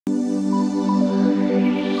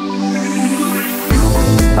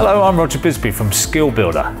Hello, I'm Roger Bisbee from Skill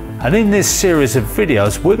Builder, and in this series of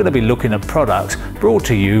videos we're going to be looking at products brought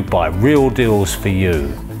to you by Real Deals For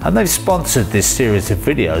You. And they've sponsored this series of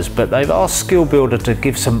videos, but they've asked Skill Builder to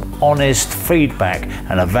give some honest feedback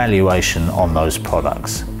and evaluation on those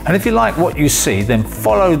products. And if you like what you see, then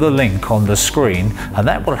follow the link on the screen and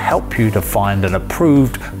that will help you to find an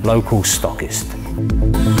approved local stockist.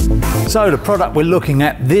 So the product we're looking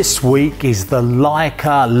at this week is the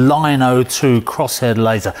Leica Lino L2 crosshead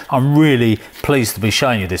laser. I'm really pleased to be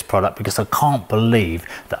showing you this product because I can't believe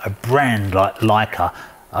that a brand like Leica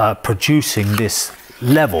producing this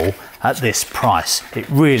level at this price. It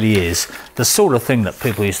really is the sort of thing that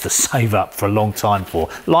people used to save up for a long time for.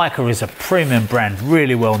 Leica is a premium brand,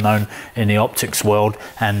 really well known in the optics world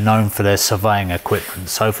and known for their surveying equipment.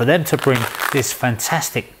 So for them to bring this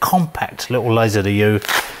fantastic compact little laser to you,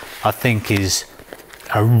 I think is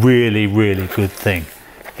a really, really good thing.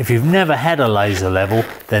 If you've never had a laser level,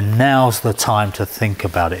 then now's the time to think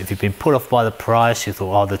about it. If you've been put off by the price, you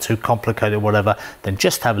thought, oh, they're too complicated, whatever, then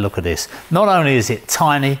just have a look at this. Not only is it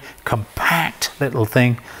tiny, compact little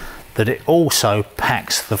thing, that it also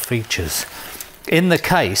packs the features. In the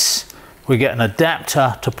case, we get an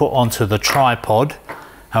adapter to put onto the tripod,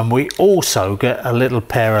 and we also get a little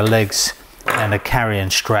pair of legs and a carrying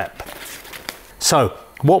strap. So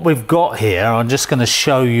what we've got here, I'm just going to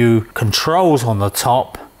show you controls on the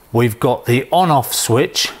top. We've got the on-off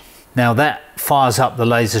switch. Now that fires up the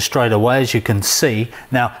laser straight away, as you can see.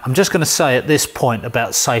 Now I'm just going to say at this point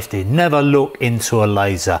about safety, never look into a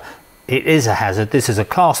laser. It is a hazard. This is a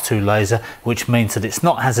class 2 laser, which means that it's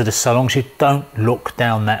not hazardous so long as you don't look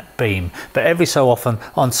down that beam. But every so often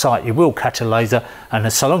on site you will catch a laser,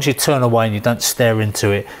 and so long as you turn away and you don't stare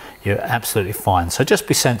into it, you're absolutely fine. So just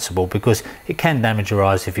be sensible, because it can damage your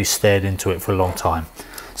eyes if you stared into it for a long time.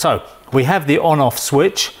 So we have the on-off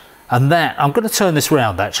switch, and that, I'm going to turn this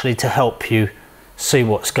round actually to help you see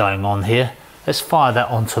what's going on here. Let's fire that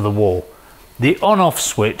onto the wall. The on-off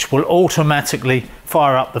switch will automatically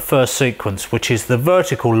fire up the first sequence, which is the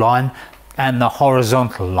vertical line and the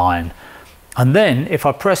horizontal line. And then if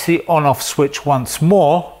I press the on-off switch once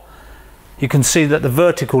more, you can see that the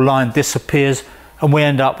vertical line disappears and we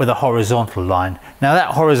end up with a horizontal line. Now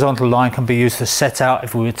that horizontal line can be used to set out.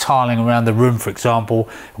 If we were tiling around the room, for example,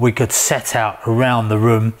 we could set out around the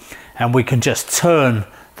room, and we can just turn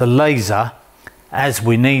the laser as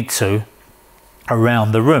we need to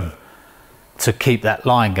around the room to keep that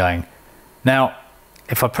line going. Now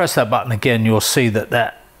if I press that button again, you'll see that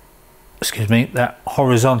that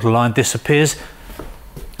horizontal line disappears,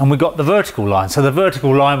 and we got the vertical line. So the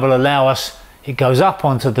vertical line will allow us, it goes up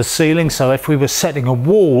onto the ceiling, so if we were setting a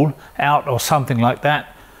wall out or something like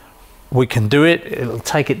that, we can do it. It'll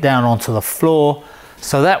take it down onto the floor,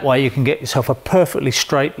 so that way you can get yourself a perfectly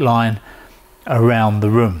straight line around the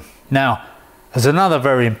room. Now there's another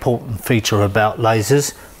very important feature about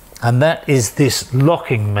lasers, and that is this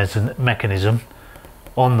locking mechanism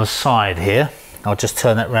on the side here. I'll just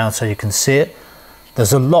turn that round so you can see it.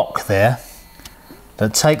 There's a lock there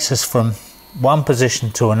that takes us from one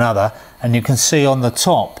position to another, and you can see on the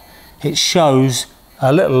top it shows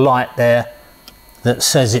a little light there that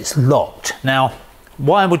says it's locked. Now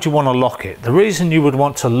why would you want to lock it? The reason you would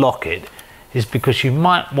want to lock it is because you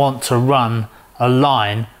might want to run a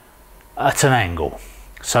line at an angle.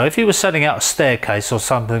 So if you were setting out a staircase or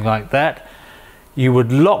something like that, you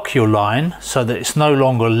would lock your line so that it's no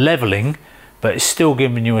longer leveling, but it's still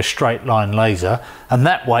giving you a straight line laser, and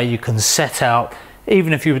that way you can set out,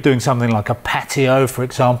 even if you were doing something like a patio, for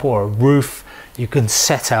example, or a roof, you can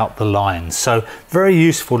set out the lines. So very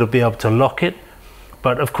useful to be able to lock it.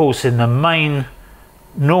 But of course in the main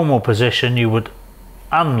normal position you would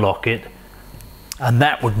unlock it, and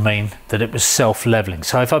that would mean that it was self-leveling.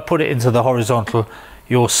 So if I put it into the horizontal,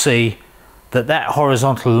 you'll see that that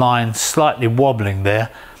horizontal line slightly wobbling there,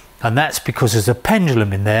 and that's because there's a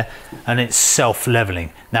pendulum in there and it's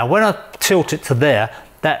self-leveling. Now when I tilt it to there,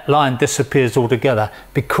 that line disappears altogether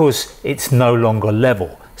because it's no longer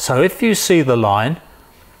level. So if you see the line,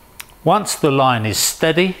 once the line is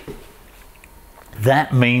steady,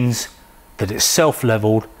 that means that it's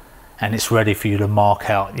self-leveled and it's ready for you to mark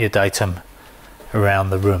out your datum around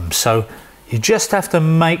the room. So you just have to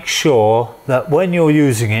make sure that when you're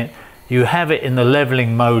using it, you have it in the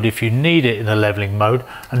leveling mode if you need it in the leveling mode,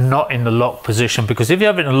 and not in the lock position, because if you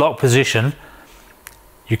have it in a lock position,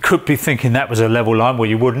 you could be thinking that was a level line. Well,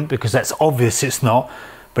 you wouldn't, because that's obvious it's not.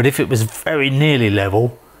 But if it was very nearly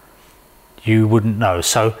level, you wouldn't know.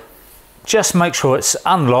 So just make sure it's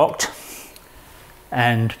unlocked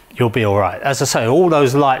and you'll be all right. As I say, all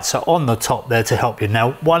those lights are on the top there to help you.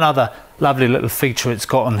 Now, one other lovely little feature it's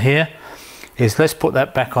got on here is, let's put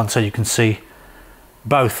that back on so you can see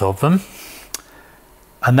both of them.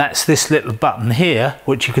 And that's this little button here,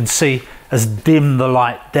 which you can see has dimmed the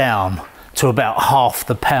light down to about half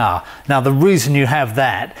the power. Now the reason you have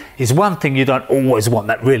that is, one thing, you don't always want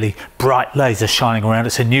that really bright laser shining around.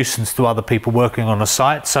 It's a nuisance to other people working on a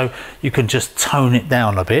site, so you can just tone it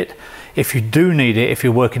down a bit. If you do need it, if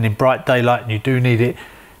you're working in bright daylight and you do need it,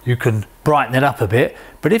 you can brighten it up a bit.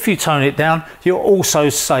 But if you tone it down, you're also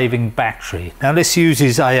saving battery. Now this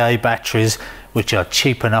uses AA batteries, which are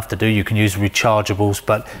cheap enough to do. You can use rechargeables,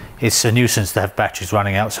 but it's a nuisance to have batteries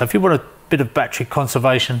running out. So if you want a bit of battery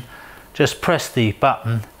conservation, just press the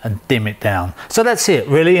button and dim it down. So that's it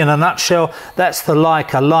really, in a nutshell. That's the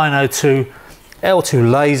Leica Lino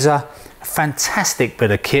L2 laser. A fantastic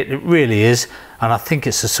bit of kit, it really is. And I think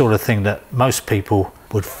it's the sort of thing that most people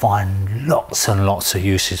would find lots and lots of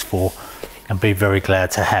uses for and be very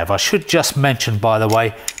glad to have. I should just mention, by the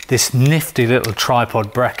way, this nifty little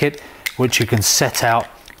tripod bracket, which you can set out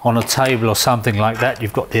on a table or something like that.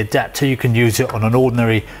 You've got the adapter, you can use it on an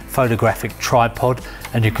ordinary photographic tripod,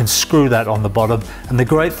 and you can screw that on the bottom. And the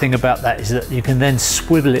great thing about that is that you can then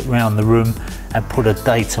swivel it around the room and put a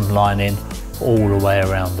datum line in all the way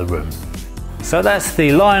around the room. So that's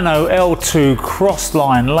the Lino L2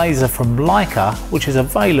 cross-line laser from Leica, which is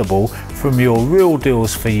available from your Real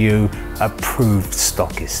Deals For You approved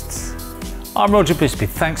stockists. I'm Roger Bisbee,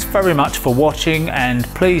 thanks very much for watching, and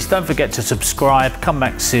please don't forget to subscribe. Come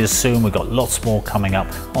back to see us soon, we've got lots more coming up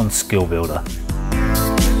on Skill Builder.